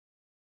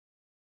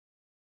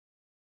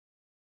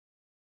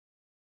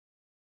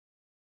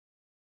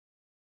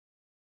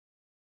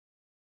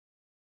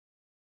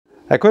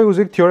अखोई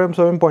हुजिक theorem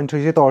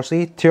 7.3 से तौर से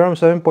theorem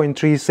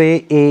 7.3 से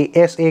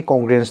ASA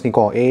congruence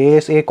निको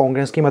ASA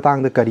congruence की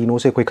मतंग द करीनो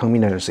से कोई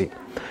खंगमिनर से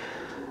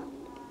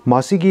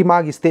मासी की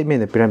मागी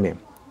statement pyramid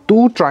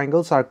two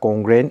triangles are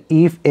congruent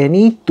if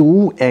any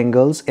two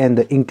angles and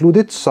the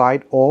included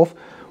side of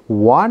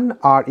one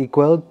are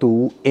equal to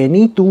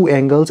any two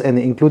angles and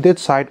the included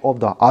side of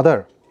the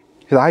other.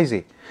 Is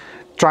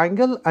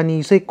triangle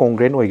ani se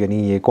congruent oigani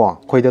ye ko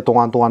khoi da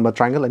tongan ba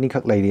triangle ani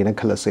khak laire na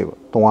khalase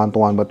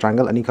tongan ba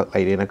triangle ani khak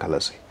laire na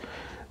khalase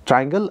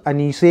triangle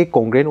ani se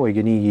congruent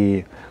oigani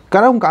ye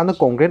karam kana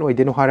congruent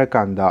oide no hara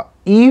kanda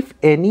if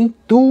any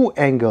two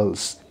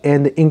angles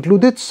and the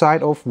included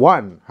side of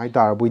one hai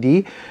tar budi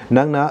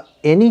nangna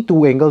any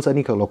two angles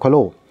ani khak lo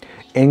khalo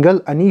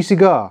angle ani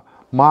siga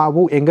ma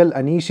bu angle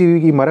ani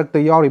sigi marak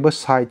ta yauri ba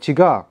side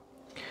siga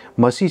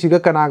Masih सिगा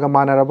कनागा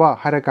मानरबा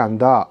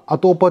हरकांदा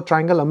Atop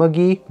triangle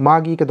अमगी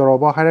मागी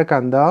कदरबा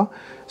हरकांदा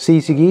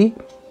सिगी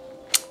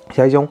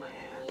साइजों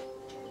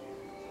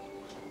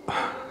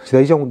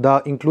the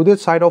included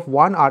side of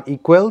one are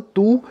equal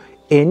to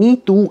any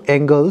two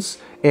angles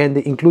and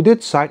the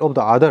included side of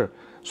the other.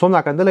 सोम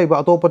नाकंदा लेबा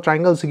अतोप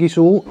triangle सिगी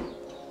सु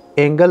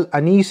angle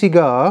अनि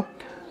सिगा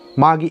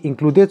मागी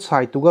included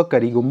side Tuga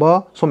करीगुंबा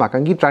सोम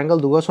नाकंगी triangle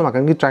दुगा सोम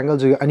नाकंगी triangle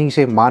जिगा अनि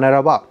से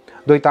मानरबा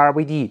दो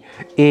तारबदी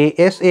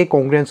ASA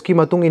congruence की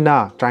मतुंग इना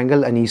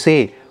triangle अनि से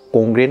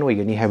congruent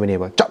ओइगनी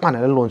हैबनेबा चप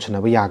मानना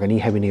लोनसनबा यागनी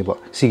हैबनेबा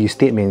सिगी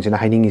स्टेटमेंट सिना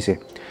हाइनिंग इसे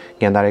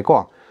ग्यान दारे को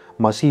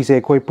मसी से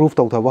कोई प्रूफ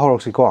तौथबा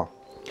हरक्सी को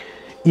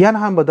यान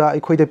हामबदा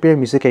अखोइदा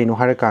पिरामिड से कइनो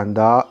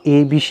हरकांदा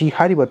ABC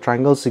हारिबा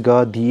triangle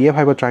सिगा DF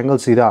हाइबा triangle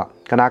सिदा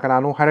कना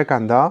कनानो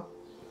हरकांदा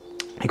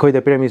अखोइदा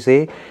पिरामिड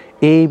से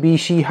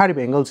ABC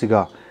हारिबा angle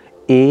सिगा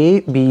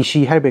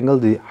ABC हारिबा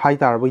angle high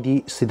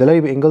तारबदी सिदा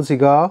लइबा एंगल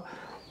सिगा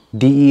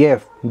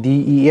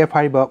DEF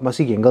हाइबा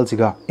मसिगी एंगल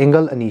सिगा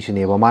एंगल अनि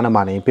सिनेबा माना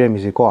माने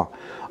पिरामिड से को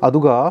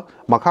अदुगा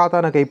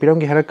मखाता ना कई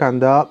पिरामिड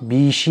हरकांदा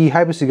BC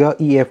हाइबा सिगा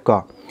EF का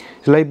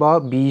सिलाइबा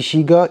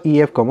BC गा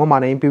EF का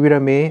माने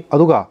पिरामे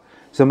अदुगा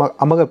सम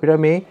अमगा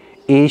पिरामिड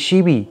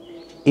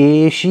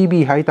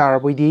ACB हाइ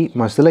तारबदी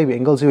मसलाइबा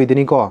एंगल से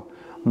वेदनी को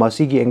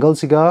मसिगी एंगल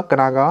सिगा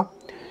कनागा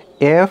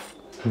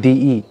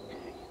FDE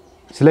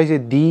सिलाइजे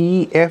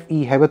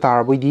DFE हाइबा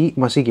तारबदी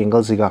मसिगी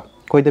एंगल सिगा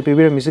कोई द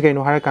पिबिरमे से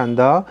कइनो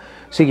हरकांदा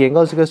सिगी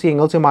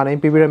एंगल से माने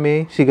पिबिरमे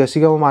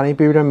सिगा माने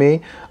पिबिरमे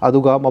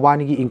अदुगा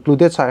मबानी की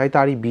इंक्लूडेड साइड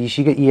तारी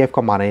BC का EF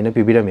का माने न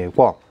पिबिरमे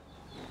को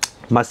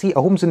मसी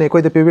अहुम से ने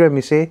कोई द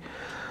पिबिरमे से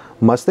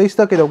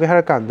मस्तइस्ता के दोगे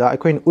हरकांदा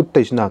अखोइन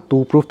उत्तैसना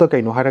टू प्रूफ ता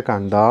कइनो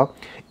हरकांदा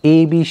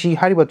ABC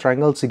हारिबा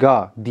ट्रायंगल सिगा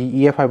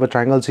DEF हारिबा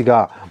ट्रायंगल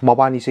सिगा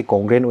मबानी से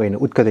congruent ओइन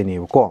उत्कदेने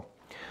को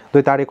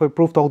दो तारे कोई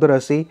प्रूफ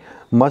तौदरसी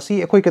मसी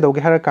अखोइ के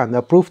दोगे हरकांदा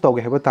प्रूफ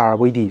तौगे हेबा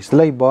तारबोइदी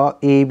स्लाइबा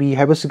AB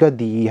हेबा सिगा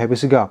DE हेबा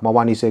सिगा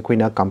मबानी से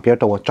अखोइना कंपेयर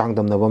तव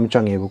चांगदमनबम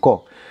चंगेबको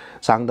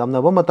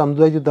सांगदमनब मतम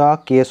दुदा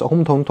केस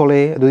अहुम थोम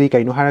थोले दुदी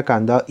कइनो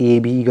हरकांदा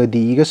AB गा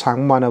DE गा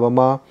सांग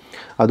मानबमा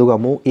अदुगा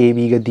मु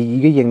AB गा DE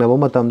गा येंगनब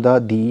मतमदा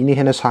DE ने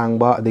हेना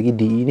सांगबा अदगी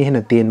DE ने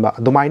हेना तेनबा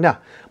अदुमाइना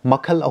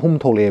मखल अहुम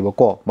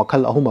थोलेबको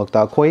मखल अहुम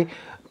अक्ता खोइ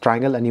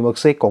ट्रायंगल अनिमक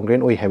से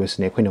congruent ओइ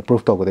हेबसने अखोइना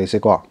प्रूफ तौगदैसे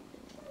को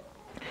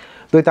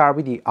तो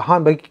तारबदी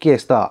अहान बगी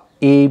केसता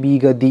AB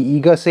गा DE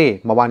गा से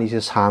मबानी से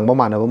सांगबा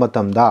मानबा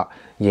मतमदा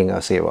येंगा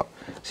सेवा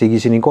सिगी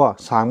सिनिको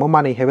सांगबा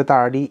माने हेबा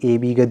तारदी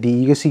AB गा DE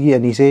गा सिगी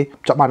अनि से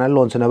चपाना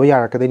लोनसनबा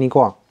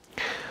यारकदेनिको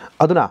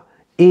अदुना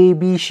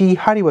ABC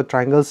हारिबा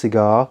triangle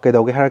सिगा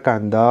केदोगे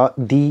हरकांदा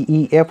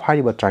DEF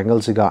हारिबा triangle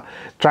सिगा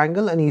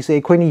triangle अनि से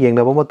अखोइनी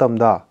येंगनबा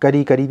मतमदा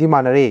करी करी दि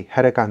मानरे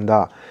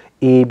हरकांदा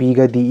AB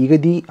गा DE गा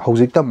दि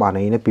हौजिकता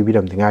मानैना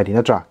पिबिरमदिङाइदि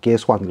नत्रा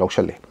केस 1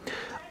 लौसले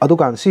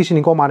अदुकान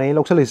सिसिनिको माने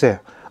लौसलेसे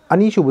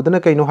अनि सुबुदना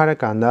कइनो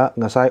हरकांदा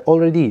ngасai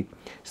already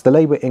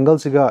सिलाइबा angle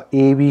सिगा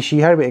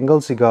ABC हारिबा angle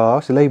सिगा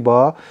सिलाइबा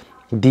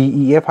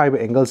DEF हारिबा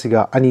angle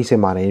सिगा अनि से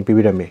माने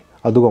पिबिरमे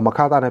अदुगो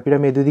मखाता ना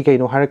पिरामे दुदी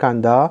कइनो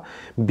हरकांदा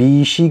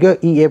BC गा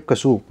EF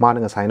कसु मान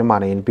ngасai ना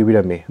माने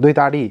पिबिरमे दोइ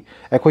ताडी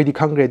अखोइदि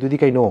खंग्रे दुदी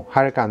कइनो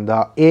हरकांदा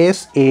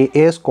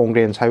SAS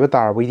congruence हाइबा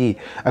तारबोइदि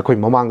अखोइ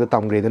ममांगदा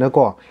तमग्रेदना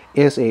को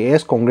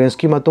SAS congruence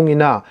की मतुंग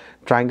इना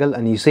triangle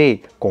अनि से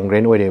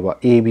congruent ओइरेबा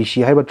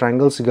ABC हाइबा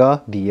triangle सिगा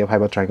DF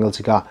हाइबा triangle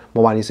सिगा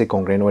ममानी से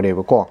congruent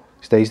ओइरेबा को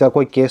स्टेज दा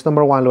कोइ केस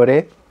नंबर 1 लोरे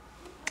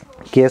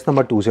केस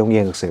नंबर 2 से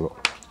येंगसेबा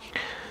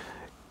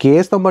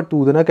केस नंबर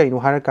 2 दना कइनो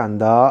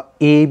हरकांदा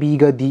AB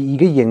गा DE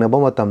गा येंगनबा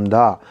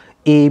मतमदा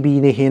AB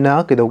ने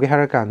हेना केदोगे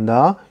हरकांदा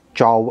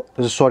चाव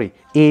सॉरी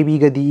AB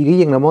गा DE गा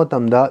येंगनबा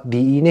मतमदा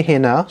DE ने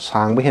हेना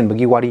सांगबा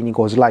हेनबगी वारी नि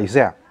कोज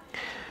लाइसे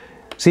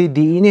सी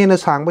DE ने हेना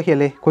सांगबा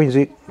हेले कोइ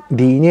जि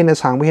DE ने हेना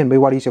सांगबा हेनबई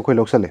वारी से कोइ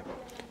लोकसले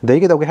दै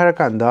केदोगे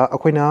हरकांदा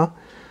अखोइना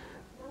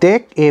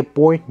take a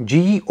point G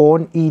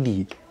on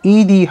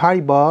ED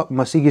हारिबा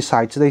मसिगी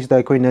side सिदा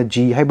अखोइना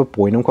G हाइबा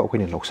पॉइंट हम को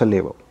अखोइना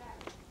लोकसलेबा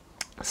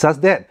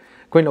such that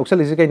कोइन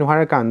ऑक्सल इसे कइनो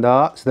हरकांदा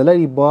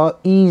सिदलाइबा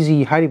EG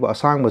हारिबा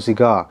असांग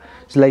बसिगा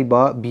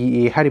सिलाइबा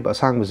BA हारिबा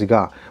असांग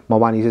बसिगा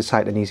मबानी से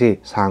साइड अनि से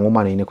सांगो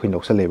मानैना कोइन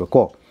ऑक्सल लेबा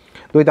को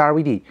दोइ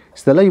तारबिदि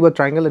सिदलाइबा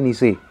ट्रायंगल अनि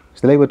से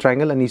सिदलाइबा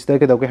ट्रायंगल अनि सिदा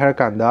के दोके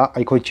हरकांदा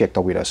अखोइ check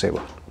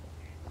तौबिरासेबा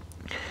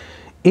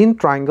in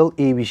triangle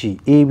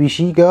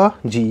ABC ga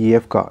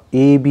GEF ka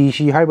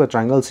ABC haiba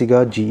triangle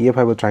siga GEF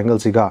haiba triangle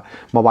siga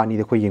mabani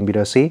de khoi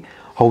yengbirase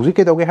hauji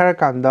ke doge har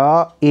kanda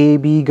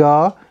AB ga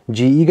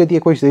GE ga di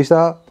khoi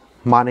sida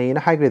mane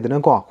na haigre dana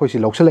ko khoi si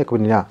loksale ko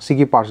ni na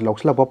sigi parts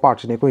loksala pa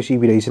parts ne khoi si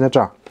birase na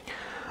tra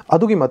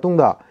adugi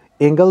matungda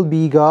angle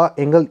B ga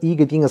angle E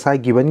ga ting asai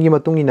given gi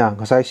matungina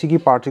ngasai sigi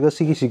part ga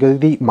sigi siga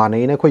di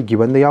mane na khoi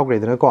given da yaugre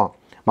dana ko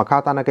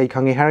makata na kai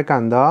khange har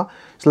kanda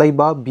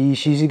slaiba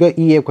BC siga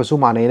EF ko su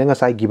mane na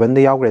ngasai given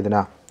da yaugre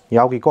dana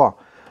yaugi ko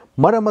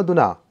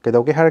maramaduna ke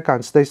doge har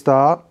kan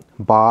sta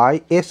by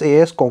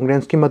SAS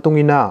congruence ki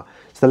matungina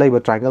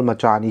slaiba triangle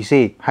machani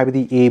se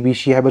haibadi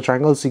ABC haiba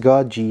triangle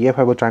siga GF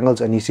haiba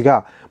triangles ani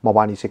siga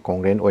mabani se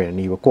congruent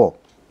oirani ko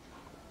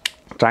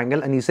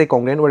triangle ani se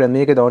congruent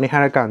oirani ke dawni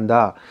har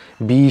kanda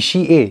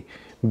BCA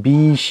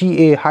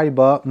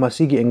haiba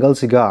masigi angle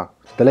siga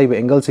slaiba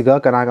angle siga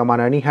kanaga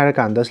manani har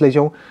kanda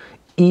slaichong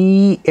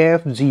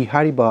EFG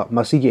hariba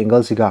masigi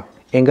angle siga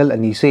angle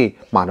ani se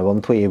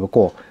manabam thoe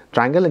ko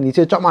triangle ani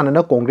se chap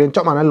manana congruent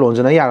chap manana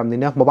lonjana yaram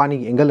dina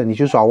mabani angle ani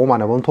chu sawo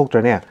manabam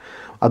thoktrane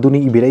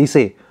aduni ibirei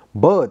se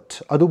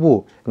but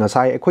adubu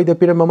ngasai ekhoi da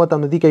piram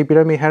matam di kai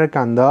pirame har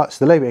kanda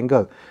slaiba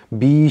angle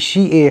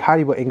BCA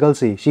hariba angle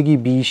se sigi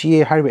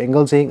BCA hariba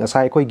angle se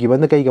ngasai ekhoi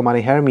given da kai ga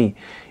mane harmi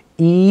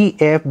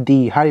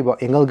EFD hariba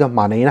angle ga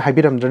mane na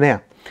habiram drane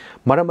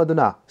maram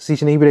aduna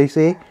sisini ibirei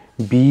se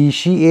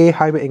BCA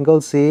haiba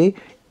angle se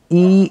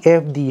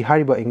EFD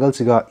haiba angle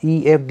siga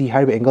EFD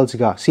haiba angle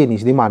siga seni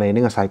sidi mane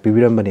ne ngasai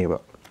pibiram baneba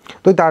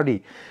to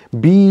tardi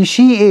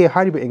BCA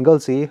haiba angle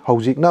se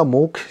hojik na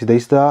mok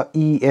sidaista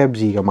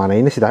EFG ga mane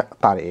ne sida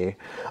tare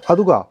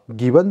aduga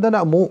given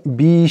dana mo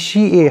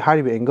BCA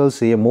haiba angle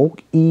se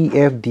mok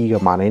EFD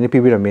ga mane ne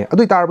pibirame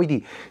adu tarbidi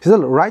sida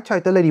right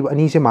side ta lari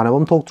ani se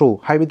manabam thoktro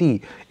haibadi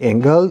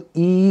angle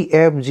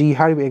EFG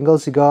haiba angle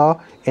siga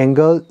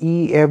angle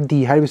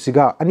EFD haiba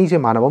siga ani se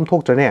manabam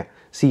thoktrane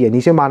si ani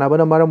se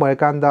manabana maram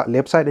morakanda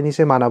left side ani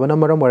se manabana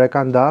maram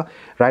morakanda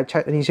right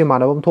side ani se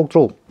manabam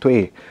thoktro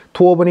thoe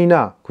thobani na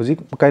khuji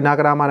kaina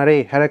kara manare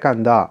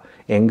harakanda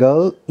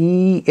angle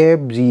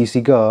EFG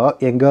siga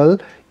angle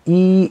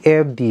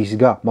EFD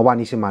siga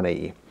mabani se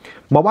manai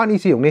mabani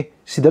se yongne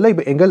sida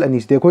laiba angle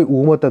ani se khoi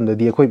u matam da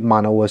di khoi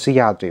manawa se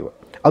yadreba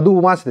adu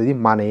ma se di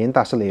manayen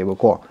ta saleba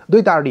ko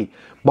doi tardi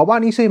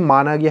mabani se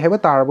mana gi haiba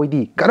tarboi di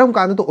karam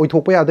kan to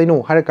oithokpa ya daino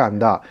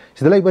harakanda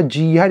sida laiba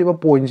G haiba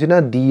point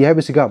sina D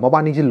haiba siga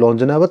mabani ji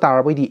lonjana ba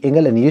tarboi di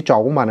angle ani je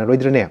chawu mana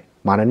roidrene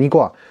manani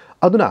ko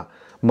aduna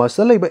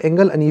masal laiba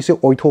angle ani se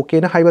oithoke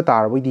na haiba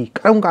tarboi di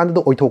karam kan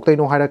to oithoktai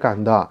no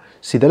harakanda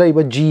sida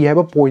laiba G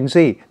haiba point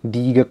se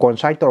D ga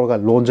coincide toroga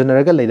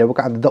lonjana ga leilaba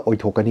kan da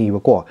oithokani ba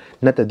ko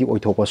nata di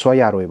oithokpa so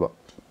yaroiba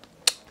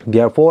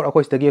therefore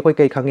akoi stagi akoi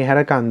kai khange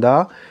harakanda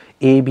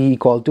AB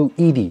equal to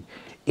ED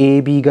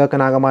AB ga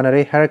kanaga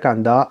manare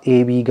harakanda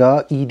AB ga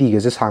ED ga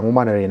se sangu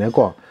manare na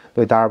ko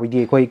to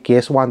tarbidi koi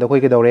case 1 da koi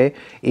ke dore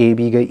AB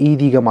ga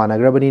ED ga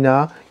managrabani na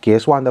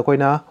case 1 da koi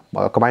na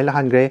kamai la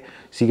hangre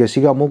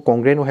siga mu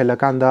congruent o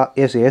helakanda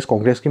SAS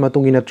congress ki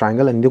matungina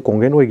triangle ani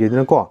congruent oi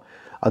gedina ko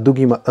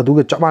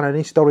aduga chamana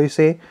ni story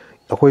se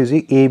akoi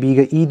ji AB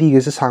ga ED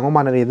ga se sangu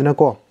manare dina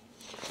ko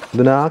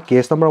duna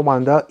case number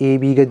 1 da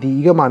AB ga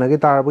D ga manage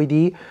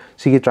tarbidi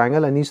sigi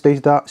triangle ani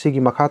stage da sigi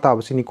makha ta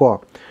basini ko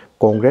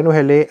congruent o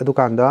hele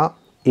adukanda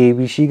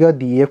ABC ga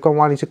DF ka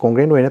wani se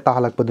congruent oina ta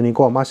halak paduni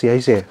ko ma si ai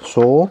se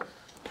so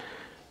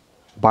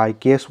by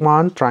case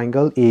 1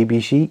 triangle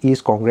ABC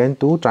is congruent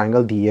to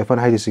triangle DF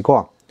and haidisi ko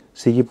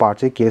sigi part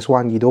se case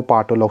 1 gi do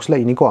part to loksla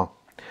ini ko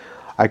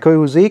aikoi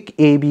huzik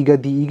AB ga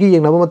DE gi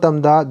yengnaba matam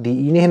da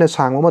DE ne hena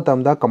sangma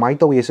matam da kamai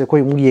taw yese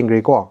khoi mu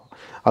yengre ko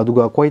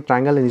aduga koi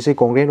triangle ani se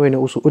congruent oina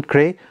usu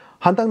utkre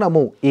hantang na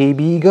mo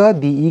AB ga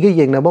DE ga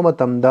yengnaba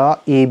matam da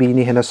AB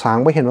ne hena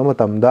sangba henba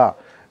matam da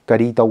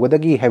kari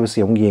tawgadagi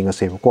haibasi am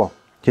yengase ko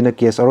china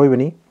case aroi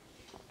bani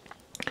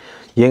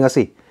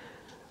yengase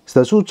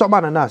stasu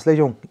chamana na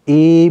slejong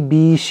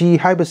ABC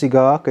haibasi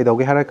ga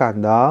kaidawge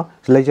harakanda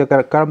sleja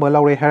karma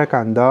laure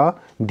harakanda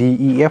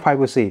DEF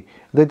haibasi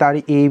doi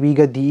tari AB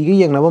ga DE ga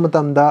yengnaba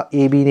matam da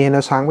AB ne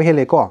hena sangba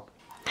hele ko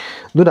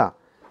duna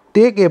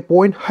take a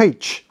point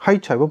H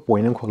haiba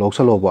point ang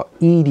loksaloba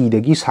ED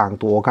dagi sang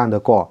to okanda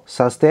ko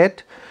such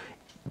that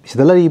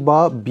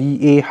sidalariba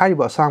BA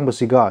hariba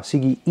sangbasiga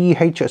sigi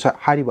EH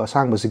hariba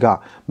sangbasiga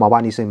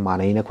mabani se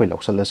manai na khoi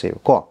loksala se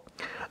ko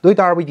doi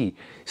tarbidi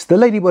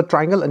sidalariba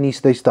triangle ani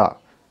sta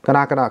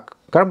kana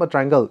karma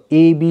triangle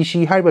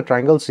ABC hariba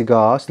triangle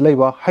siga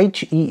sidalariba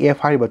HEF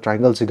hariba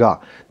triangle siga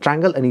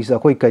triangle ani sa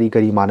khoi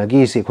kari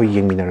manage se khoi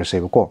yengminar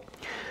se ko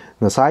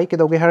ngasai ke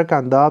doge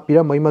harakanda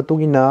piramai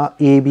matungina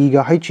AB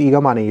ga HE ga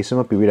manai se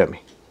ma pibirame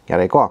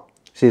yare ko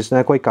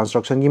sisna khoi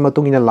construction gi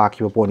matungina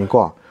lakhiba poni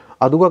ko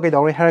aduga kai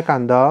daure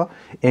harakanda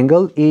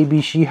angle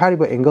ABC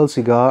hariba angle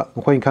siga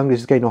khoi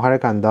khangris kai no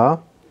harakanda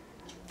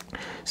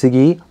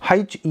sigi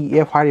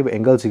HEF hariba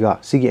angle siga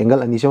sigi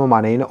angle ani sama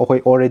manai na khoi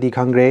already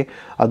khangre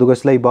aduga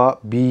slaiba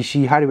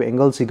BC hariba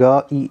angle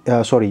siga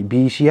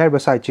BC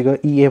hariba side siga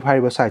EF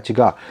hariba side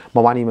siga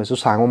mawani masu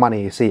sangma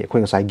manai se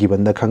khoi ngasai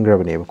given da khangra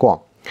bane ko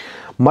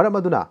मरम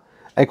अदुना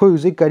अखोई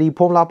हुजिक करी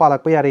formula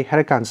पालक पे यारे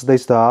हर कान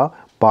सिदा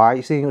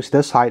by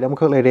सिदा side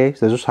अमखक लेरे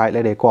सिदा साइड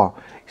लेरे को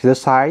सिदा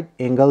side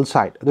angle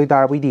side अदुई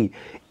तारबुदी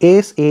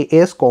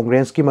SAS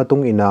congruence की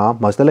मतुंग इना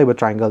मसदा लेबा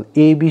triangle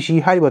ABC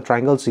हाइबा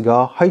triangle सिगा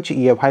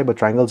HEF हाइबा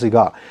triangle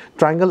सिगा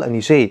triangle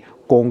अनि से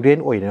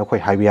congruent ओइना अखोई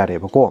हाइबा यारे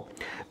बको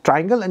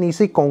ट्रायंगल अनि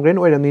से congruent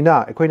ओइरमनिना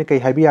अखोइना कै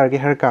हाइबा यारगे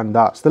हर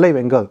कांदा सिदा लेबा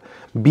एंगल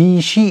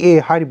BCA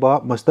हाइबा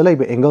मसदा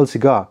लेबा एंगल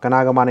सिगा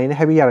कनागा मानैना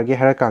हाइबा यारगे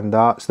हर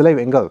कांदा सिदा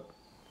लेबा एंगल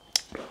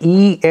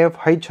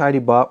EFH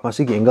हाइबा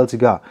मसिगी एंगल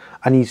सिगा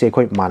अनि से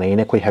अखोइ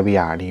मानैना अखोइ हाइबा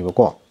यारनी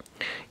बको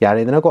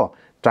यारेदना को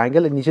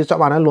ट्रायंगल अनि से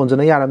चमाना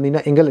लोनजना यारमनिना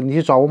एंगल अनि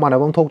से चाव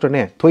मानबम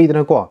थोक्तने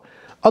थोइदना को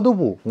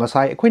अदुबु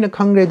ngасai अखोइना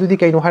खंगरे दुदि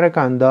कैनो हारा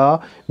कांदा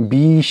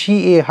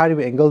BCA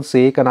हारिबा एंगल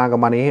से कनागा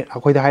माने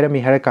अखोइदा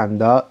हाइरमी हारा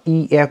कांदा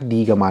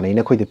EFD गा माने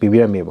न खोइदा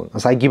पिबिरमेबो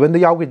ngасai गिवन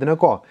द यावगिदना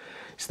को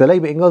सिदा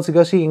लाइबा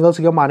एंगल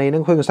सिगा माने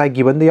न खोइ ngасai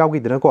गिवन द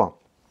यावगिदना को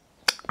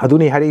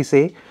अदुनि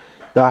हारिसे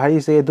दा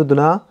हारिसे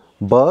अदुदुना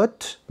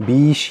but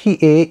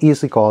BCA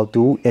is equal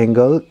to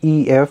angle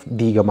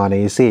EFD ga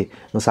mane se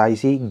ngasai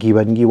si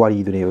given gi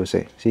wari du ne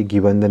se si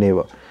given da ne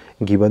ba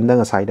given da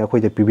ngasai da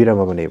khoi da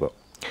pibirama ba ne ba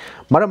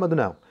maram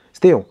aduna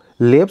stay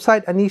left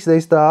side ani is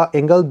the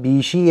angle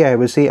BCA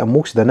have se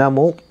amuk sidana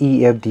mo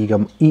EFD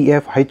ga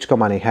EFH ka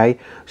mane hai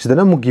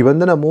sidana mo given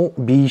da na mo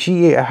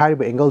BCA hai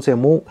ba angle se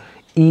mo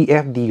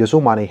EFD ga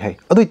so mane hai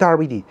adui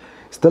tarbi di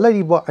stala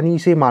ri ba ani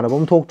se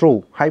manabam thok tro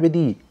hai ba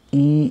di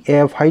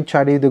EFH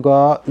हारे दुगा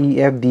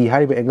EFD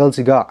हारिबा angle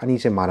सिगा अनि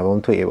से मानबम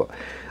थोएबो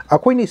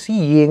अखोइनि सी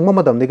येंगमा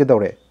मतमदे के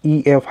दौरे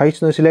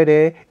EFH न सिलेरे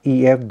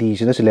EFD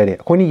सिन सिलेरे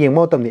अखोइनि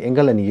येंगमा मतमदे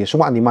angle अनि जे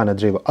सुमा अनि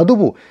मानद्रेबो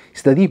अदुबु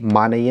स्टडी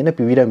मानयेना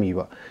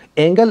पिबिरामीबा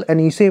एंगल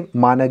अनि से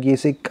मानगे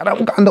से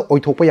करम कांदा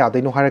ओइथोपा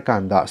यादैनो हारा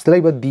कांदा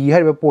स्टलाइबा D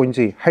हारिबा पॉइंट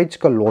से H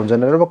का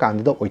लोनजनरबा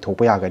कांदा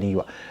ओइथोपा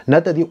यागनीबा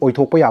नतदि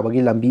ओइथोपा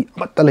याबगी लंबी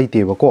अमत्ता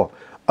लैतेबको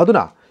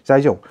अदुना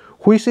साइजो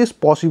which is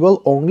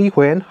possible only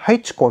when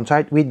H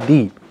coincide with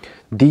D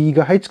D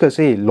ga H ka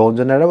se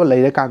lonjanaraba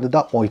leira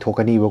kanda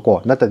oithokani bako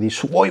natadi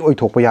suoi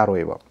oithokpa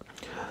yaroeba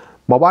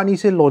mabani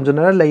se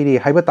lonjanara leire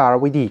haiba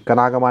tarabidi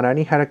kanaga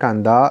manani hara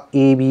kanda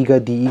AB ga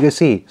D ga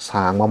se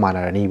sangma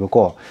manarani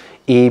bako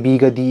AB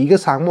ga D ga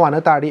sangma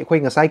mana tari khoi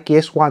ngasai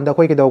case 1 da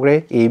khoi ke dogre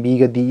AB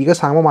ga D ga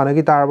sangma mana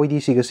gi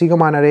tarabidi siga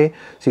manare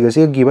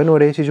siga given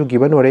ore sisu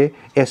given ore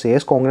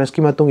SAS congruence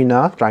ki matung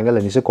ina triangle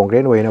ani se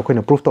congruent oina khoi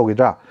na proof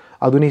togidra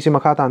aduni se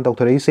makha tan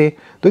tokthari se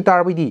toi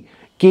tarabidi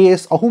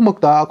case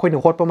ahumakta akhoi na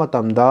hotpa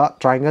matamda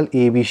triangle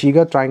ABC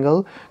ga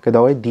triangle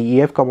kedawe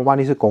DEF ka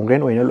mabani se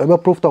congruent oina loiba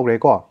proof togre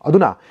ko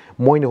aduna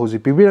moina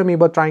hoji pibirami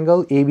ba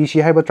triangle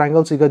ABC haiba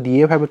triangle siga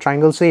DEF haiba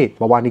triangle se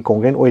mabani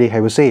congruent oire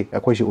haiba se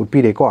akhoi se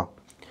utpire ko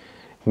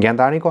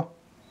gyan tani ko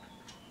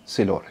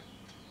silore